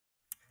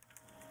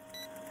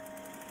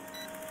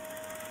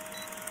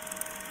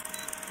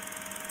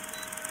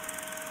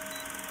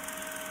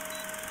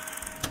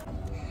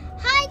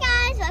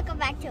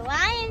to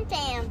Ryan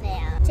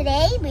Danville.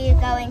 Today we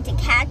are going to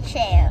catch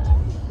him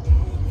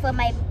for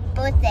my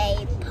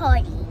birthday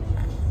party.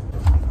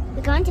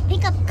 We're going to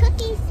pick up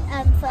cookies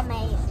for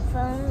my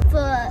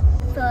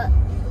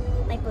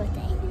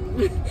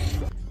birthday.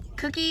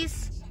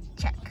 Cookies,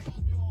 check.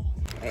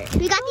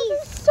 We got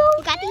these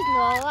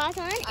Noras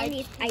on and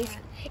these ice.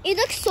 It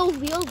looks so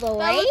real though,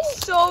 right? That looks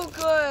so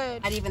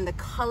good. Not even the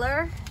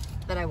color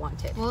that I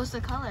wanted. What was the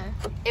color?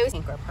 It was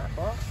pink or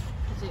purple.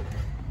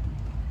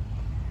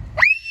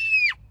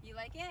 You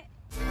like it?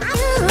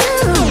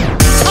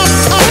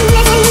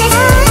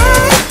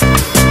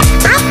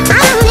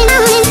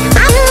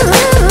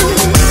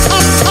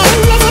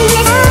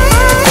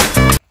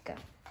 Go.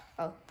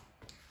 Oh.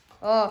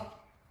 Oh.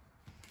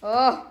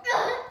 Oh.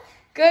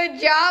 Good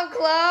job,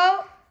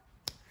 Chloe.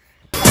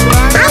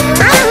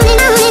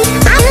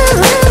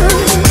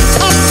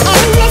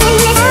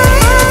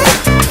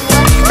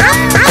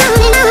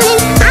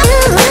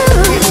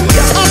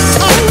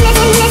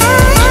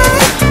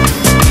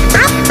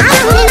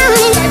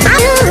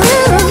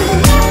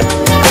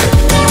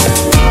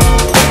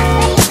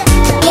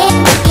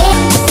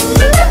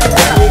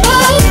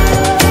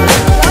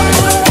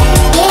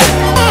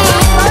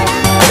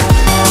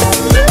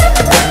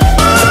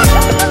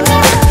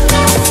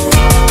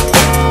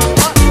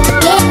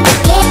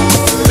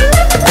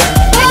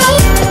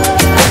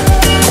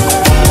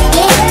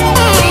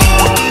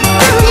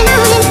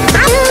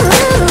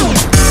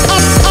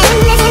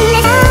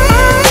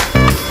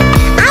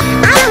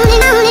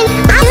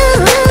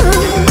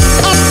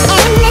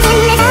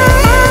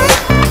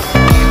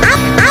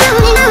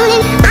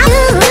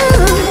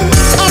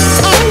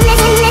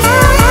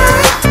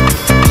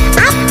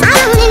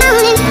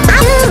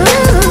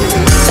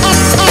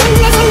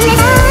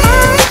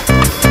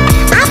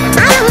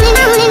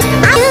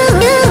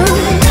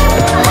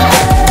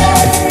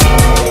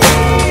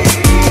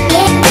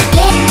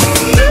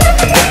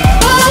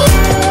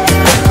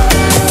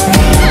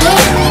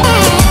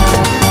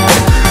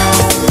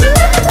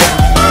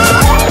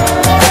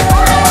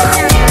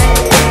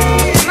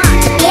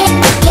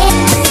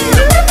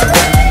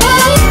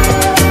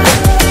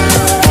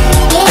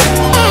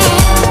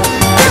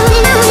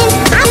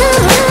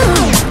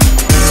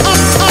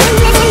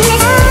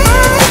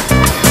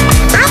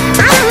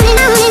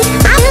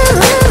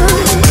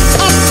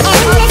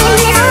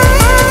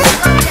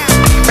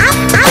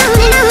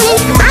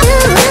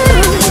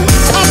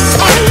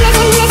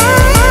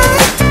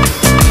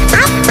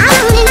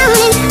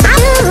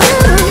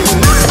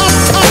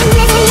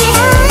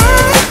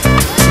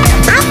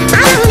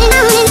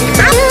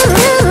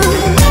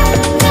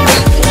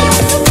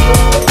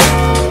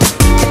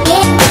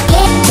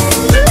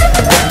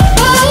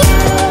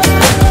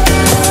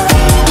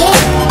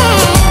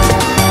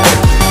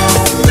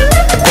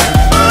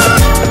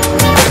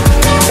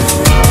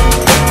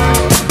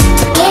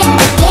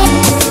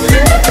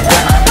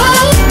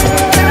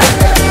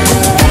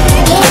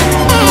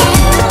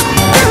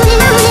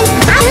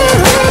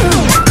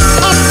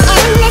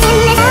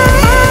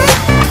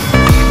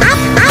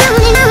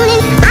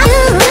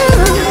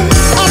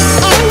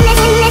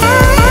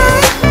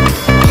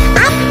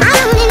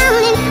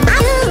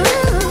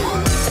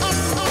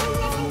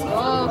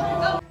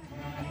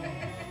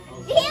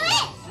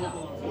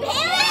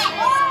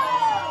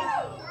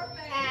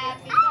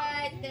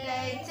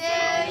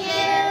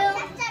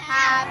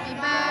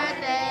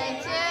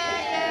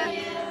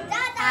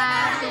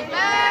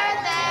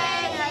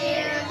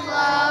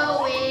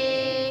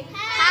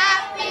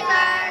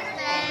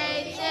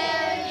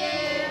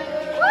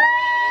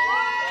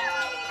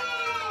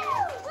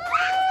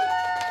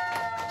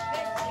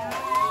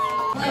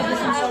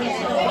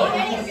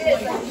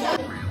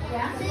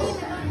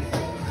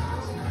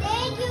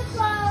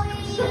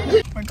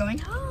 We're going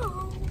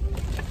home.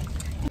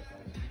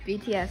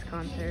 BTS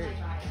concert.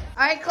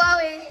 All right,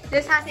 Chloe,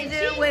 this has to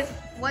do with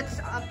what's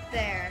up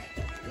there.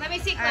 Let me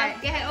see, Chloe.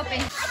 Right. Go ahead, open.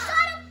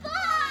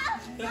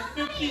 That's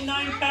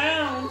 59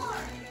 pounds.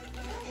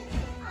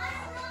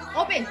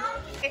 Open.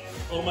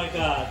 Oh my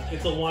God,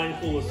 it's a wine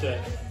cooler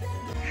set.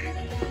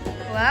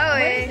 Chloe.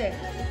 What is it?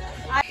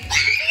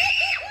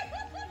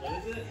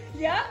 What is it?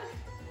 Yeah.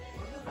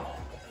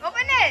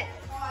 Open it.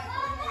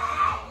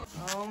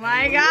 Oh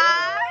my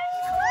gosh.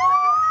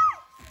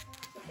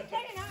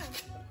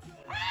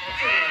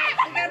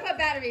 We gotta put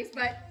batteries,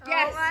 but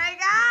yes. Oh my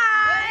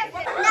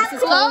gosh. This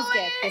is Chloe's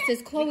gift. This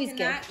is Chloe's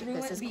gift.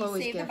 This is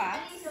Chloe's Save the gift. box.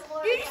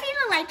 Did you see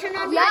the light turn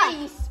on? Yeah,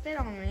 you spit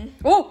on me.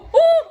 Oh!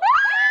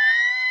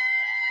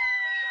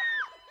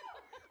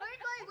 Okay,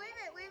 Chloe, wave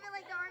it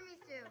like the armies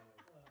do.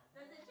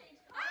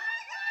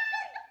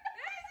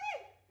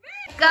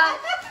 Go,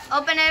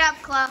 open it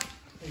up, Chloe.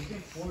 You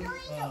think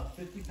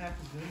 50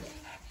 packs of goods?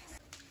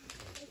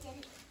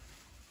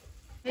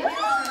 Maybe it'll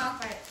turn off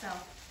by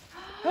itself.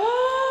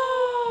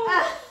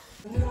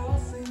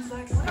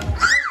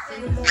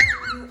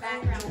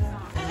 Background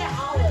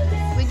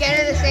song. We get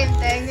her the same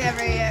thing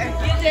every year.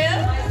 You do?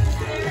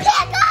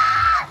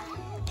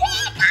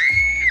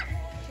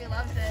 She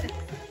loves it.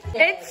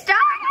 It's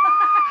starting!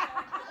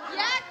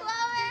 Yeah,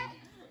 Chloe!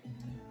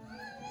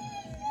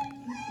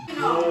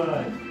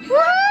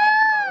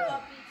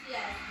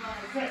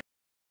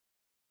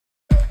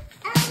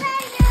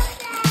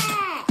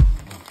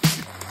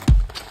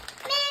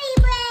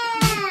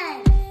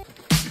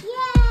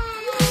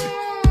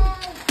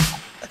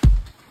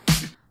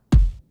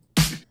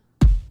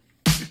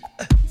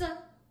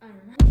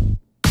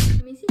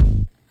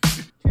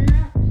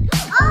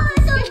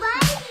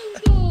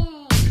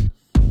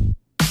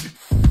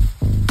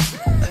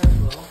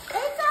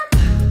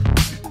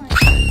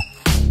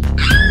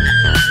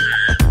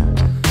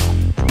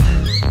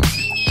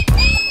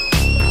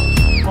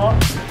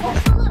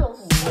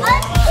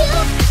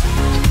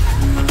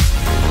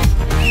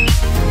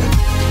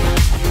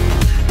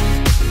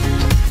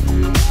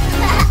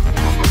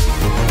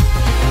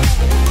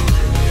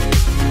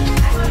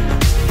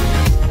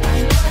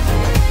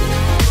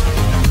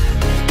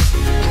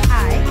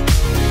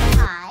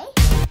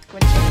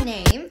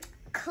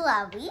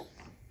 Chloe.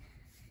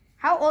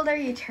 How old are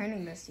you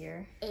turning this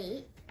year?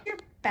 8. Your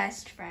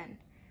best friend.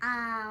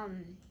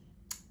 Am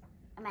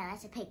I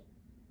allowed to pick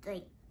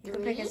like 3? You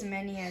can pick as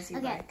many as you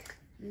like.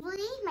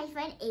 Avery, my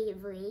friend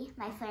Avery,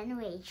 my friend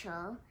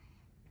Rachel,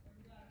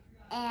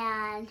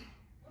 and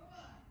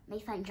my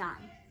friend John.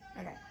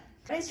 Okay.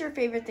 What is your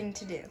favorite thing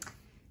to do?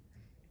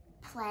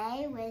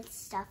 Play with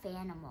stuffed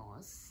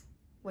animals.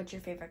 What's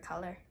your favorite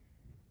color?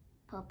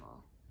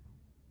 Purple.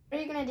 What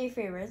are you gonna do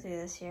for your birthday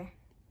this year?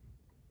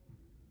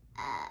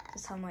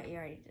 Just tell them what you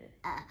already did.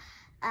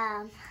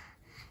 I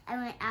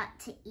went out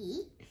to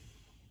eat.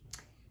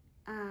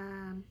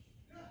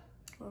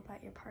 What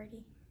about your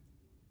party?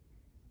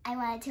 I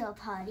went to a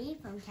party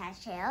from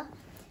Cash Trail.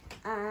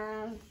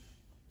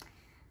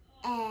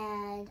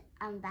 And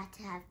I'm about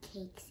to have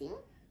cake soon.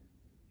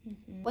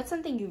 What's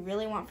something you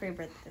really want for your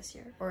birthday this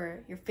year? Or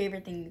your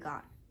favorite thing you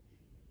got?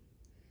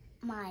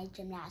 My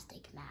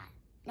gymnastic mat.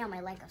 No,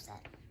 my Lego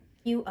set.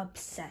 You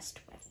obsessed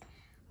with?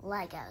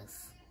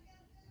 Legos.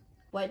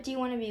 What do you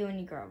want to be when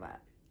you grow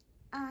up?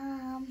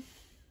 I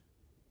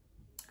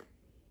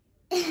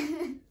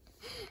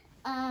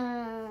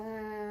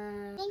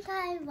think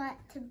I want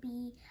to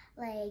be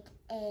like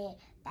a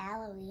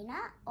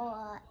ballerina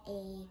or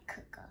a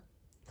cooker.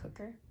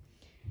 Cooker?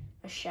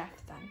 A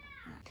chef then.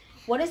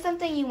 What is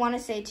something you want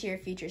to say to your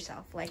future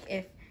self? Like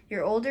if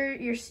your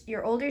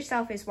older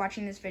self is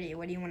watching this video,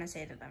 what do you want to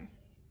say to them?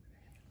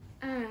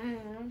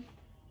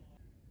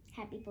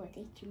 Happy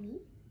birthday to me.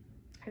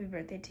 Happy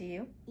birthday to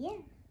you. Yeah.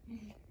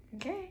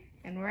 Okay,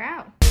 and we're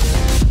out.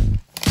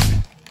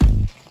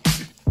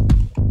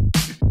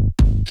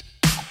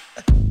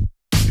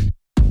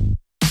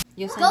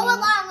 Go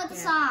along with the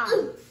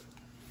song.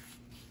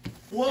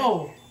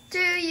 Whoa! To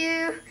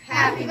you,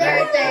 happy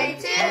birthday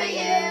to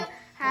you.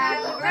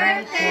 Happy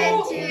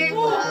birthday to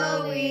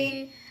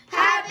Chloe.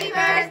 Happy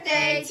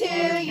birthday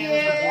to you.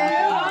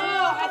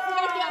 Oh, I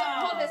forgot the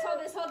other.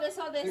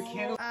 Hold this.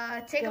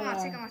 Take them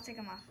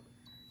off.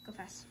 Go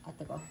fast. I have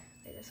to go.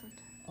 Take this one.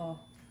 Oh.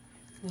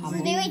 This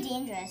is very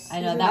dangerous. I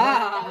know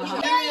that was.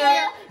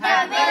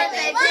 Happy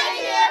birthday to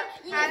you.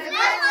 Happy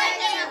birthday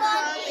to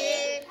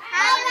Chloe.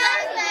 Happy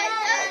birthday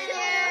to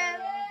you.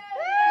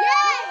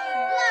 Yay!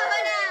 Blow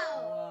it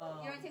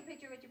out. You want to take a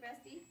picture with your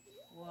bestie?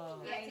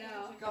 Whoa. Yeah, I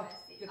know. Go.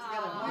 Get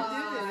together.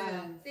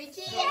 Say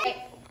cheese.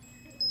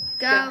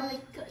 Go.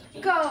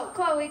 Go,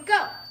 Chloe,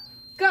 go.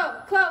 Go,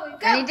 Chloe,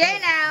 go. Any day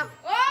now.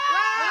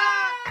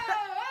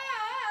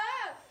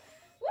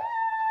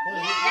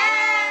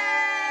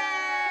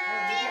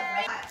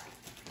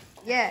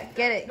 Yeah,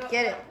 get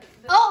it.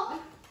 Oh!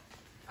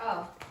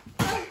 Oh.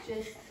 Can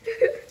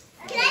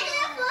I get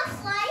a full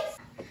slice?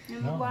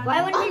 No? Why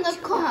wouldn't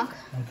you cock?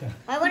 Okay.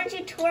 Why wouldn't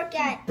you twerk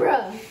at the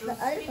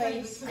other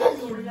place?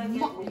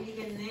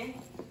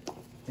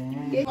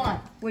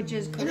 Which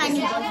is You eat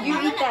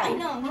that. I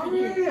know.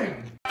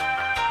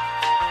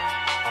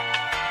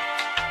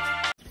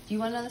 Do you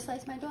want another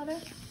slice, my daughter?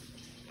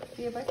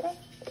 For your birthday?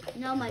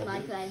 No, my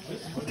boyfriend.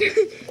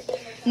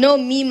 no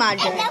me,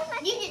 madre.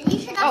 You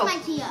should have my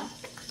Tia.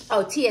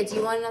 Oh, Tia, do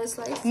you want another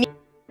slice? Do it.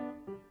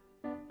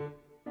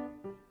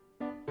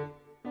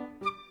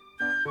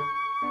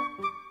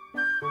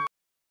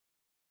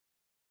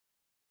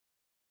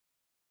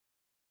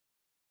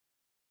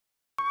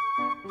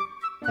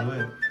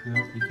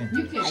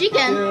 You can. She can. She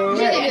can do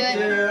it.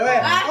 Do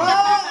it.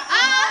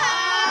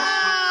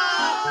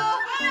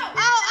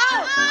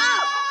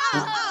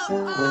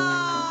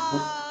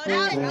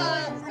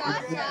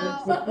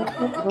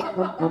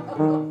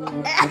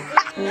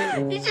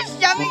 He's just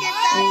shoving it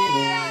back.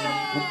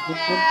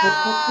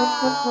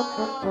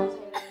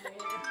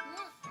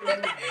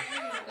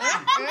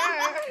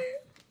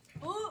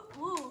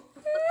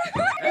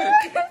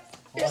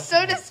 You're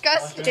so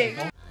disgusting.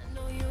 I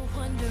know you're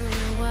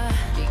wondering why,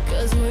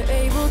 because we're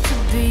able to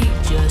be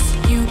just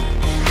you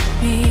and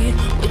me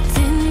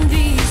within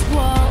these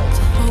walls.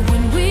 But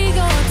when we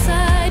go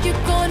outside,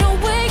 you're gonna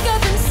wake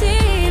up and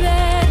see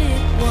that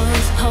it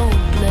was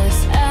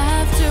hopeless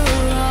after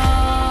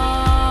all.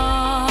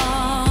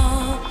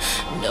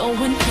 No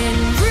one can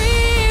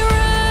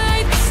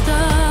rewrite the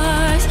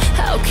stars.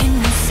 How can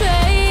you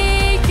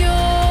say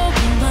you're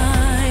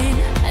mine?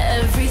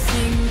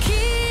 Everything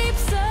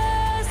keeps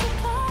us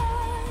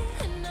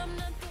apart, and I'm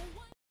not the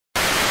one.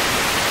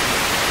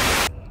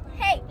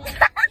 Hey.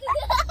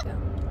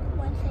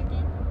 One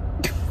second.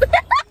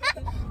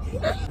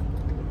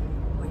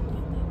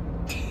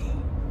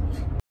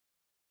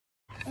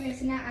 Okay,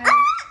 so now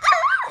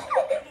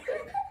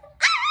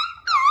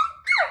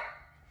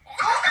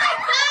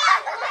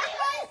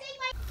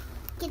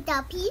Get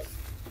that piece.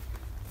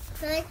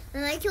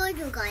 And I told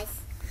you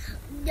guys,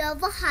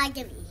 never hide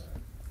me.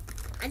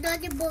 I'm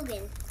not a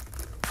Morgan.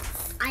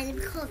 I'm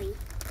Chloe.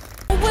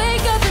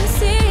 Wake up and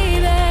see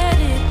that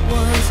it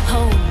was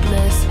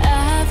hopeless.